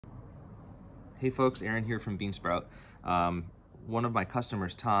Hey folks, Aaron here from Beansprout. One of my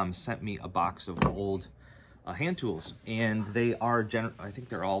customers, Tom, sent me a box of old hand tools, and they are, I think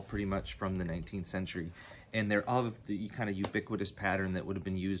they're all pretty much from the 19th century, and they're of the kind of ubiquitous pattern that would have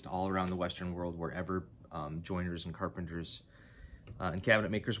been used all around the Western world wherever joiners and carpenters and cabinet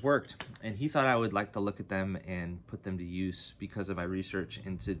makers worked. And he thought I would like to look at them and put them to use because of my research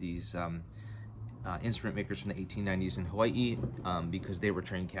into these instrument makers from the 1890s in Hawaii, because they were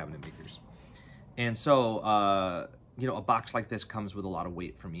trained cabinet makers. And so, you know, a box like this comes with a lot of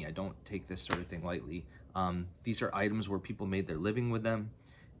weight for me. I don't take this sort of thing lightly. These are items where people made their living with them,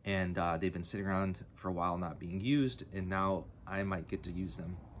 and they've been sitting around for a while not being used, and now I might get to use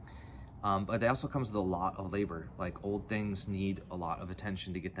them. But it also comes with a lot of labor. Like, old things need a lot of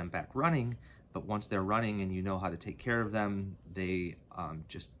attention to get them back running, but once they're running and you know how to take care of them, they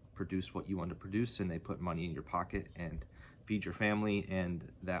just produce what you want to produce, and they put money in your pocket and feed your family, and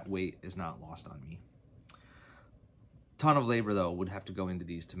that weight is not lost on me. Ton of labor though would have to go into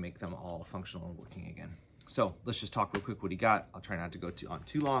these to make them all functional and working again. So let's just talk real quick what he got. I'll try not to go on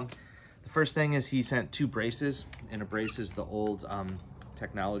too long. The first thing is he sent 2 braces, and a brace is the old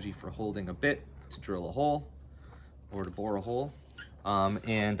technology for holding a bit to drill a hole or to bore a hole.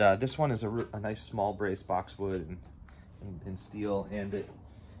 This one is a nice small brace, boxwood and steel, and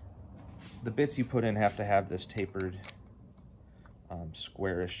the bits you put in have to have this tapered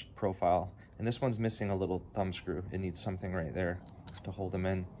squarish profile, and this one's missing a little thumb screw. It needs something right there to hold them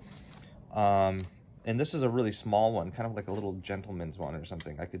in. And this is a really small one, kind of like a little gentleman's one or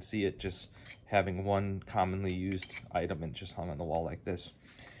something. I could see it just having one commonly used item and just hung on the wall like this.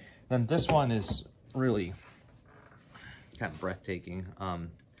 Then this one is really kind of breathtaking.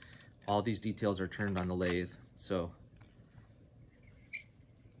 All these details are turned on the lathe, so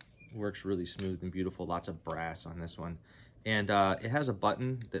works really smooth and beautiful. Lots of brass on this one. And it has a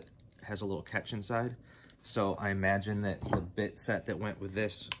button that has a little catch inside. So I imagine that the bit set that went with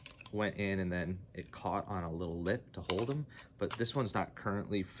this went in and then it caught on a little lip to hold them. But this one's not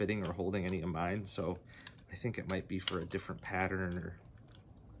currently fitting or holding any of mine. So I think it might be for a different pattern or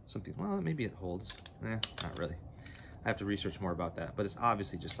something. Well, maybe it holds. Not really. I have to research more about that. But it's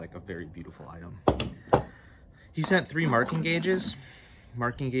obviously just like a very beautiful item. He sent 3 marking gauges.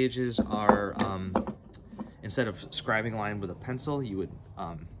 Marking gauges are, instead of scribing a line with a pencil, you would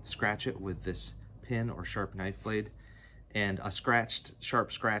scratch it with this pin or sharp knife blade. And a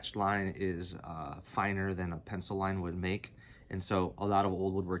sharp scratched line is finer than a pencil line would make. And so a lot of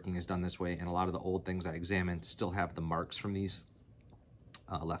old woodworking is done this way, and a lot of the old things I examined still have the marks from these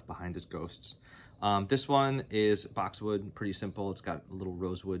left behind as ghosts. This one is boxwood, pretty simple. It's got a little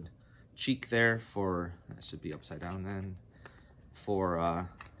rosewood cheek there for, that should be upside down then, for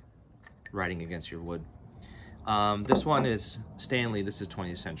writing against your wood. This one is Stanley. This is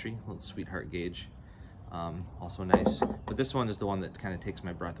 20th century, little sweetheart gauge. Also nice, but this one is the one that kind of takes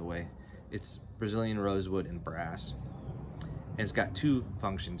my breath away. It's Brazilian rosewood and brass, and it's got 2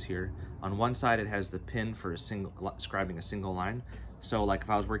 functions here. On one side it has the pin for scribing a single line. So like if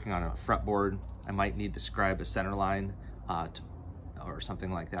I was working on a fretboard, I might need to scribe a center line or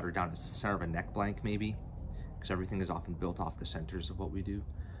something like that, or down the center of a neck blank maybe, because everything is often built off the centers of what we do.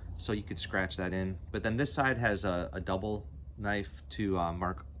 So you could scratch that in. But then this side has a double knife to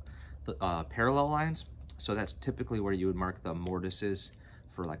mark the parallel lines. So that's typically where you would mark the mortises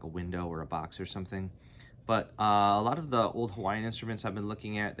for like a window or a box or something. But a lot of the old Hawaiian instruments I've been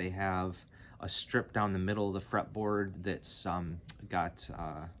looking at, they have a strip down the middle of the fretboard that's got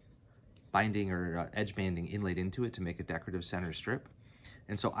binding or edge banding inlaid into it to make a decorative center strip.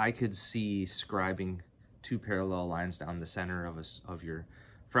 And so I could see scribing 2 parallel lines down the center of your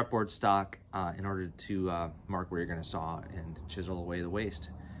fretboard stock in order to mark where you're going to saw and chisel away the waste.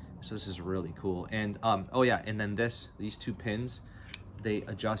 So this is really cool. And oh yeah, and then these 2 pins, they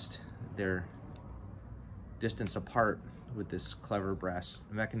adjust their distance apart with this clever brass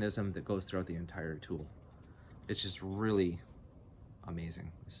mechanism that goes throughout the entire tool. It's just really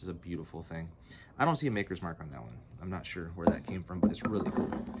amazing. This is a beautiful thing. I don't see a maker's mark on that one. I'm not sure where that came from, but it's really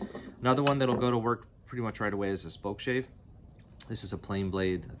cool. Another one that'll go to work pretty much right away is a spoke shave. This is a plain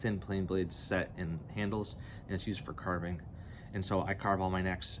blade, a thin plain blade set in handles, and it's used for carving. And so I carve all my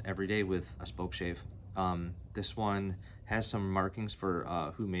necks every day with a spoke shave. This one has some markings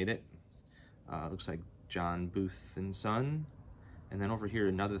for who made it. Looks like John Booth and Son. And then over here,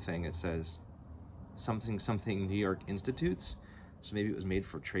 another thing, it says something New York Institutes. So maybe it was made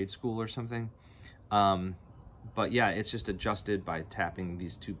for trade school or something. But yeah, it's just adjusted by tapping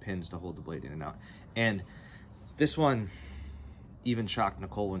these 2 pins to hold the blade in and out. And this one even shocked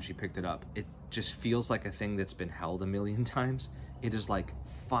Nicole when she picked it up. It just feels like a thing that's been held a million times. It is like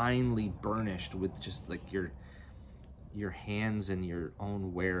finely burnished with just like your hands and your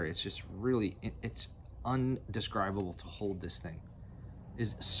own wear. It's just really, it's undescribable to hold this thing.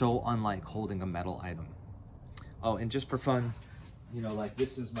 Is so unlike holding a metal item. Oh, and just for fun, you know, like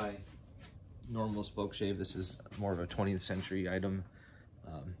this is my normal spoke shave. This is more of a 20th century item,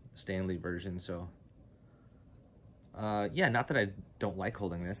 Stanley version. So yeah, not that I don't like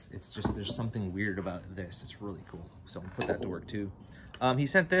holding this, it's just there's something weird about this. It's really cool, so I'll put that to work too. He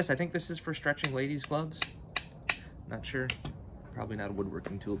sent this. I think this is for stretching ladies gloves, not sure, probably not a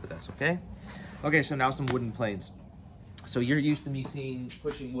woodworking tool, but that's okay. Okay, so now some wooden planes. So you're used to me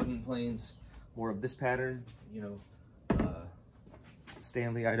pushing wooden planes, more of this pattern, you know,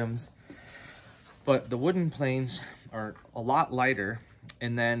 Stanley items, but the wooden planes are a lot lighter,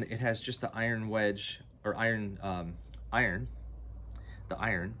 and then it has just the iron wedge, or iron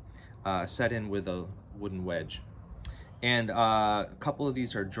set in with a wooden wedge. And a couple of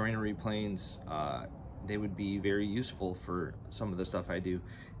these are joinery planes. They would be very useful for some of the stuff I do.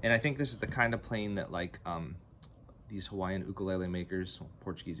 And I think this is the kind of plane that like these Hawaiian ukulele makers,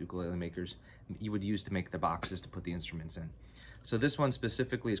 Portuguese ukulele makers, you would use to make the boxes to put the instruments in. So this one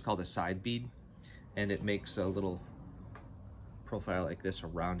specifically is called a side bead, and it makes a little profile like this, a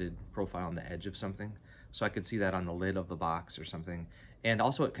rounded profile on the edge of something. So I could see that on the lid of the box or something. And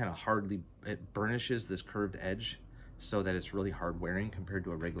also it kind of it burnishes this curved edge so that it's really hard wearing compared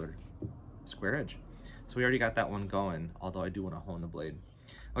to a regular square edge. So we already got that one going, although I do want to hone the blade.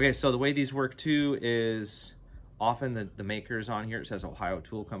 Okay, so the way these work too is often the maker's on here, it says Ohio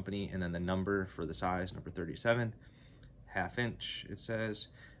Tool Company, and then the number for the size, number 37, 1/2 inch it says.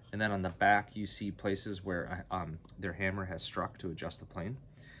 And then on the back you see places where their hammer has struck to adjust the plane.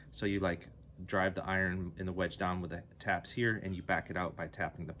 So you like drive the iron in the wedge down with the taps here, and you back it out by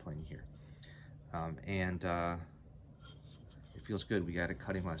tapping the plane here. It feels good. We got it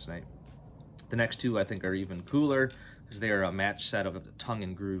cutting last night. The next two I think are even cooler because they are a match set of tongue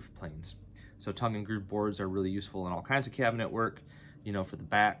and groove planes. So tongue and groove boards are really useful in all kinds of cabinet work, you know, for the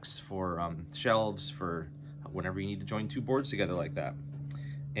backs, for shelves, for whenever you need to join two boards together like that.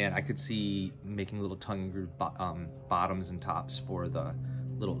 And I could see making little tongue and groove bottoms and tops for the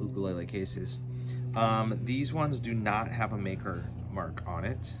little ukulele cases. These ones do not have a maker mark on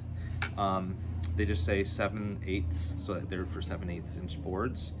it. They just say 7/8, so they're for 7/8 inch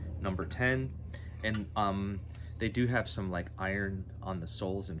boards, number 10. And they do have some like iron on the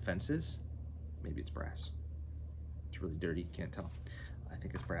soles and fences. Maybe it's brass. It's really dirty, can't tell. I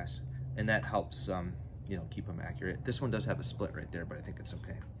think it's brass. And that helps, you know, keep them accurate. This one does have a split right there, but I think it's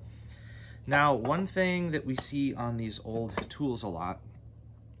okay. Now, one thing that we see on these old tools a lot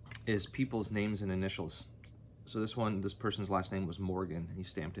is people's names and initials. So this person's last name was Morgan, and he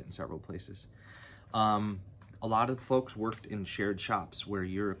stamped it in several places. A lot of folks worked in shared shops where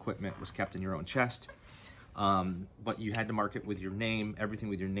your equipment was kept in your own chest, but you had to mark it with your name, everything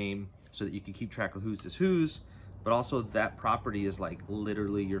with your name, so that you could keep track of whose is whose, but also that property is like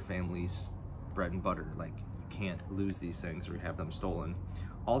literally your family's bread and butter. Like you can't lose these things or have them stolen.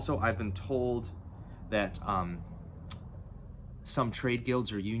 Also, I've been told that some trade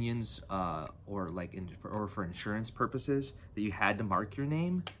guilds or unions, or for insurance purposes, that you had to mark your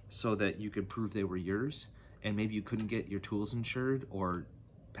name so that you could prove they were yours, and maybe you couldn't get your tools insured or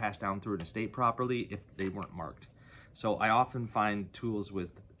passed down through an estate properly if they weren't marked. So I often find tools with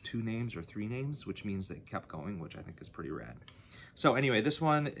 2 names or 3 names, which means they kept going, which I think is pretty rad. So anyway, this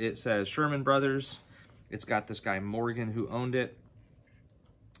one, it says Sherman Brothers. It's got this guy Morgan who owned it.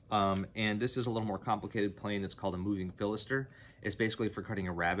 And this is a little more complicated plane. It's called a moving philister. It's basically for cutting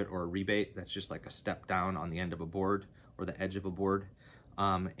a rabbet or a rebate. That's just like a step down on the end of a board or the edge of a board.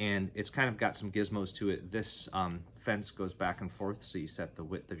 And it's kind of got some gizmos to it. This fence goes back and forth, so you set the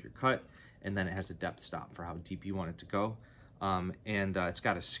width of your cut, and then it has a depth stop for how deep you want it to go. It's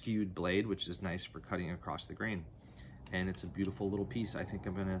got a skewed blade, which is nice for cutting across the grain. And it's a beautiful little piece. I think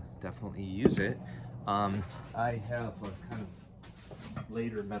I'm gonna definitely use it. I have a kind of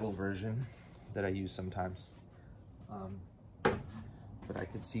later metal version that I use sometimes. But I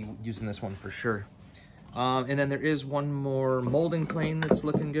could see using this one for sure. And then there is one more molding plane that's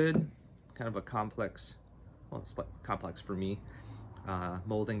looking good. Kind of a complex, well, it's like complex for me.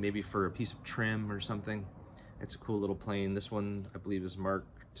 Molding maybe for a piece of trim or something. It's a cool little plane. This one, I believe, is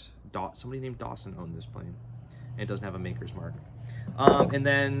marked, somebody named Dawson owned this plane. And it doesn't have a maker's mark. And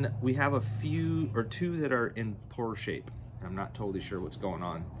then we have a few, or 2 that are in poor shape. I'm not totally sure what's going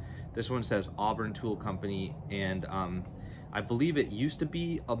on. This one says Auburn Tool Company, and I believe it used to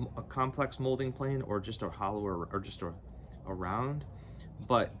be a complex molding plane, or just a hollow, or just a round.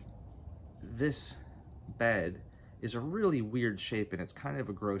 But this bed is a really weird shape, and it's kind of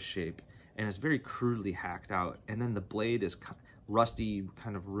a gross shape, and it's very crudely hacked out. And then the blade is rusty,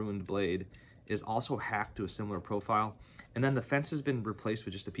 kind of ruined blade, is also hacked to a similar profile. And then the fence has been replaced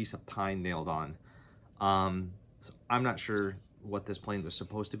with just a piece of pine nailed on. So I'm not sure what this plane was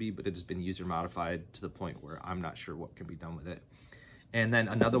supposed to be, but it has been user modified to the point where I'm not sure what can be done with it. And then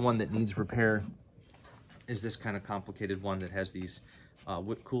another one that needs repair is this kind of complicated one that has these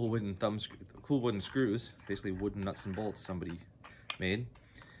cool wooden screws, basically wooden nuts and bolts somebody made,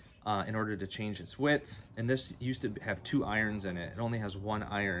 in order to change its width. And this used to have 2 irons in it. It only has 1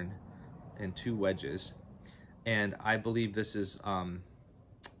 iron and 2 wedges. And I believe this is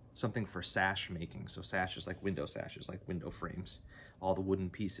something for sash making. So sashes, like window sashes, like window frames. All the wooden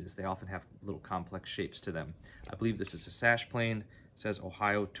pieces, they often have little complex shapes to them. I believe this is a sash plane. It says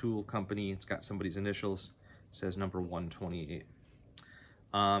Ohio Tool Company. It's got somebody's initials. It says number 128.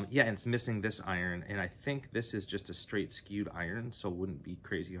 Yeah, and it's missing this iron, and I think this is just a straight skewed iron, so it wouldn't be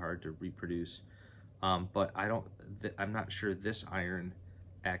crazy hard to reproduce. But I'm not sure this iron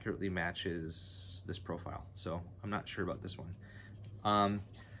accurately matches this profile, so I'm not sure about this one.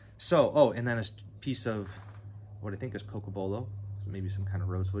 Oh, and then a piece of what I think is cocobolo, maybe some kind of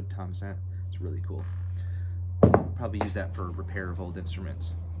rosewood Tom sent. It's really cool. Probably use that for repair of old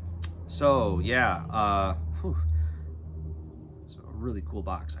instruments. So yeah, it's a really cool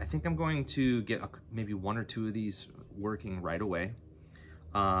box. I think I'm going to get maybe 1 or 2 of these working right away,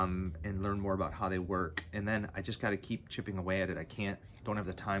 and learn more about how they work. And then I just got to keep chipping away at it. Don't have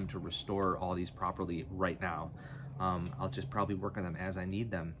the time to restore all these properly right now. I'll just probably work on them as I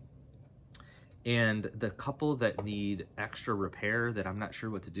need them. And the couple that need extra repair that I'm not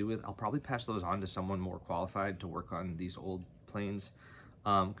sure what to do with, I'll probably pass those on to someone more qualified to work on these old planes,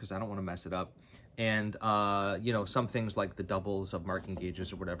 because I don't want to mess it up. And you know, some things like the doubles of marking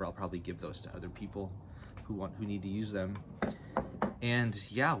gauges or whatever, I'll probably give those to other people who need to use them. And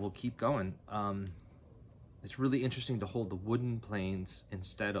yeah, we'll keep going. It's really interesting to hold the wooden planes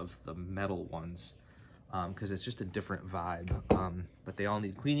instead of the metal ones, because it's just a different vibe. But they all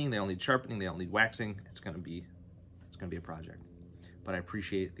need cleaning, they all need sharpening, they all need waxing. It's gonna be a project. But I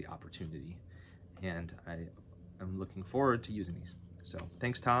appreciate the opportunity, and I'm looking forward to using these. So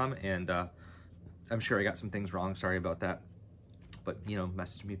thanks, Tom, and I'm sure I got some things wrong. Sorry about that. But you know,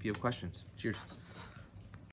 message me if you have questions. Cheers.